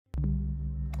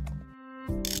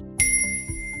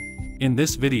In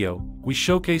this video, we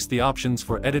showcase the options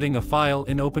for editing a file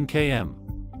in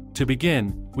OpenKM. To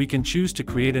begin, we can choose to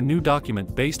create a new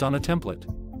document based on a template.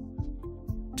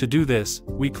 To do this,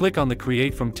 we click on the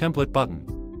Create from Template button.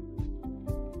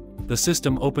 The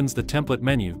system opens the template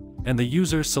menu, and the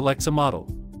user selects a model.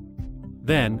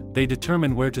 Then, they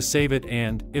determine where to save it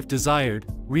and, if desired,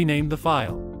 rename the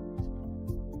file.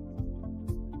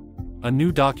 A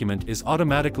new document is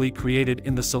automatically created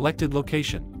in the selected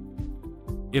location.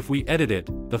 If we edit it,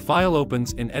 the file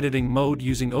opens in editing mode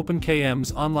using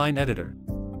OpenKM's online editor.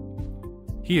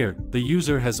 Here, the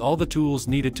user has all the tools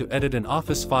needed to edit an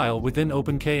Office file within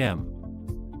OpenKM.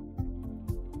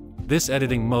 This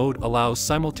editing mode allows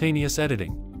simultaneous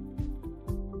editing.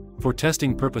 For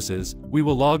testing purposes, we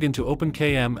will log into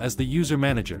OpenKM as the user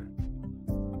manager.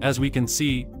 As we can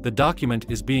see, the document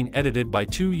is being edited by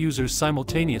two users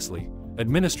simultaneously,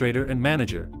 administrator and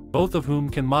manager, both of whom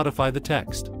can modify the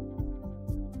text.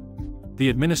 The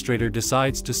administrator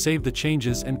decides to save the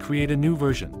changes and create a new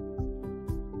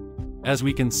version. As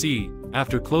we can see,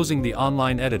 after closing the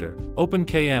online editor,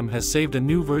 OpenKM has saved a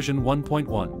new version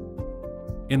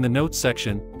 1.1. In the Notes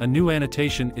section, a new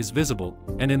annotation is visible,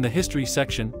 and in the History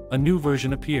section, a new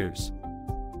version appears.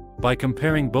 By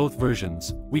comparing both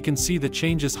versions, we can see the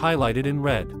changes highlighted in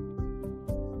red.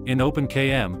 In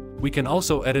OpenKM, we can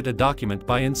also edit a document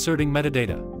by inserting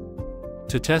metadata.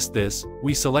 To test this,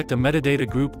 we select a metadata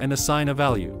group and assign a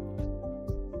value.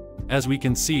 As we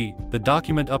can see, the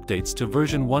document updates to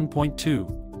version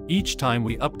 1.2. Each time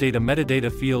we update a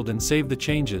metadata field and save the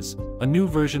changes, a new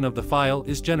version of the file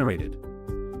is generated.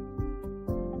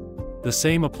 The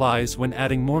same applies when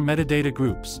adding more metadata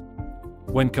groups.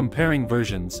 When comparing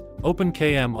versions,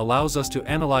 OpenKM allows us to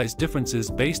analyze differences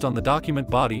based on the document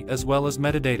body as well as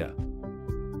metadata.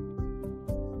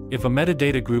 If a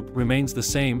metadata group remains the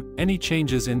same, any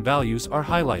changes in values are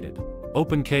highlighted.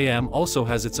 OpenKM also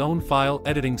has its own file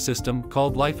editing system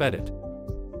called LifeEdit.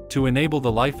 To enable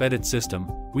the LifeEdit system,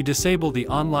 we disable the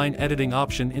online editing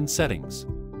option in Settings.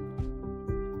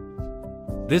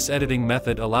 This editing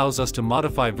method allows us to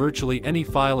modify virtually any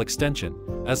file extension,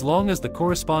 as long as the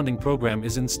corresponding program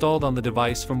is installed on the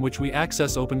device from which we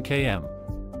access OpenKM.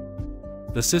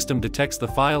 The system detects the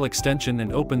file extension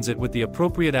and opens it with the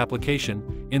appropriate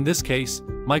application, in this case,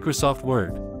 Microsoft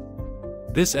Word.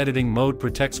 This editing mode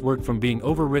protects work from being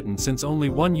overwritten since only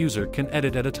one user can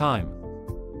edit at a time.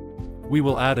 We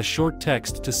will add a short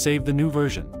text to save the new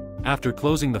version. After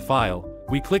closing the file,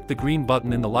 we click the green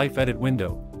button in the LifeEdit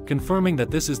window, confirming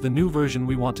that this is the new version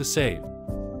we want to save.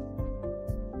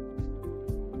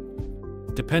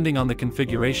 Depending on the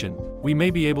configuration, we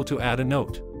may be able to add a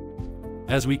note.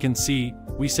 As we can see,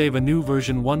 we save a new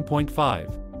version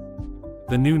 1.5.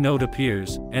 The new note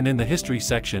appears, and in the History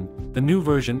section, the new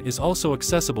version is also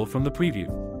accessible from the preview.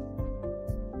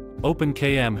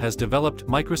 OpenKM has developed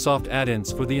Microsoft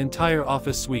add-ins for the entire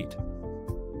Office suite.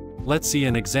 Let's see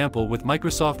an example with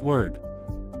Microsoft Word.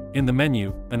 In the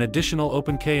menu, an additional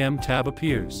OpenKM tab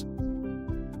appears.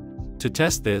 To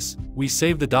test this, we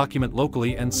save the document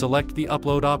locally and select the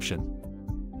Upload option.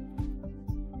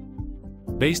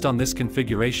 Based on this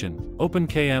configuration,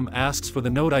 OpenKM asks for the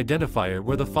node identifier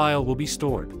where the file will be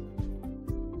stored.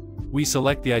 We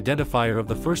select the identifier of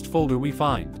the first folder we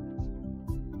find.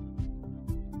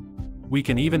 We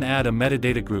can even add a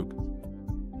metadata group.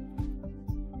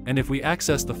 And if we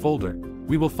access the folder,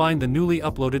 we will find the newly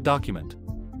uploaded document.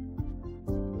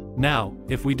 Now,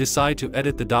 if we decide to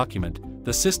edit the document,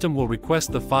 the system will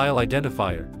request the file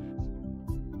identifier,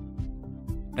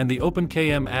 and the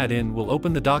OpenKM add-in will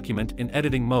open the document in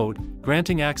editing mode,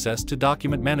 granting access to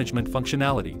document management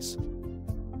functionalities.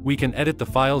 We can edit the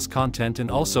file's content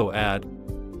and also add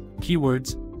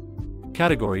keywords,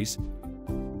 categories,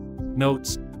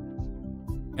 notes,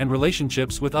 and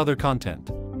relationships with other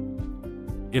content.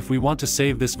 If we want to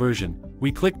save this version,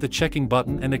 we click the checking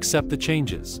button and accept the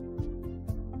changes.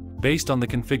 Based on the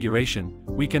configuration,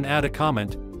 we can add a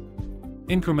comment,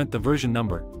 increment the version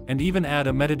number, and even add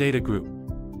a metadata group.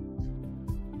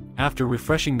 After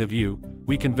refreshing the view,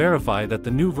 we can verify that the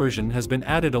new version has been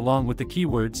added along with the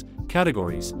keywords,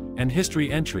 categories, and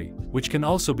history entry, which can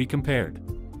also be compared.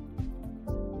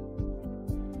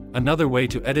 Another way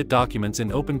to edit documents in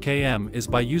OpenKM is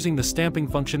by using the stamping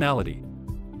functionality.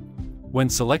 When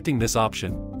selecting this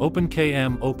option,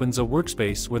 OpenKM opens a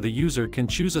workspace where the user can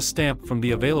choose a stamp from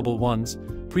the available ones,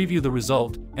 preview the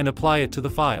result, and apply it to the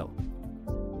file.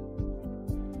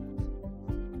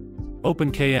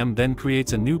 OpenKM then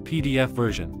creates a new PDF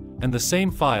version, and the same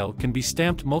file can be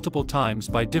stamped multiple times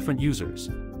by different users.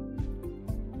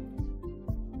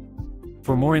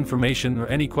 For more information or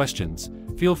any questions,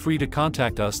 feel free to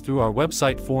contact us through our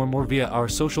website form or via our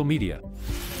social media.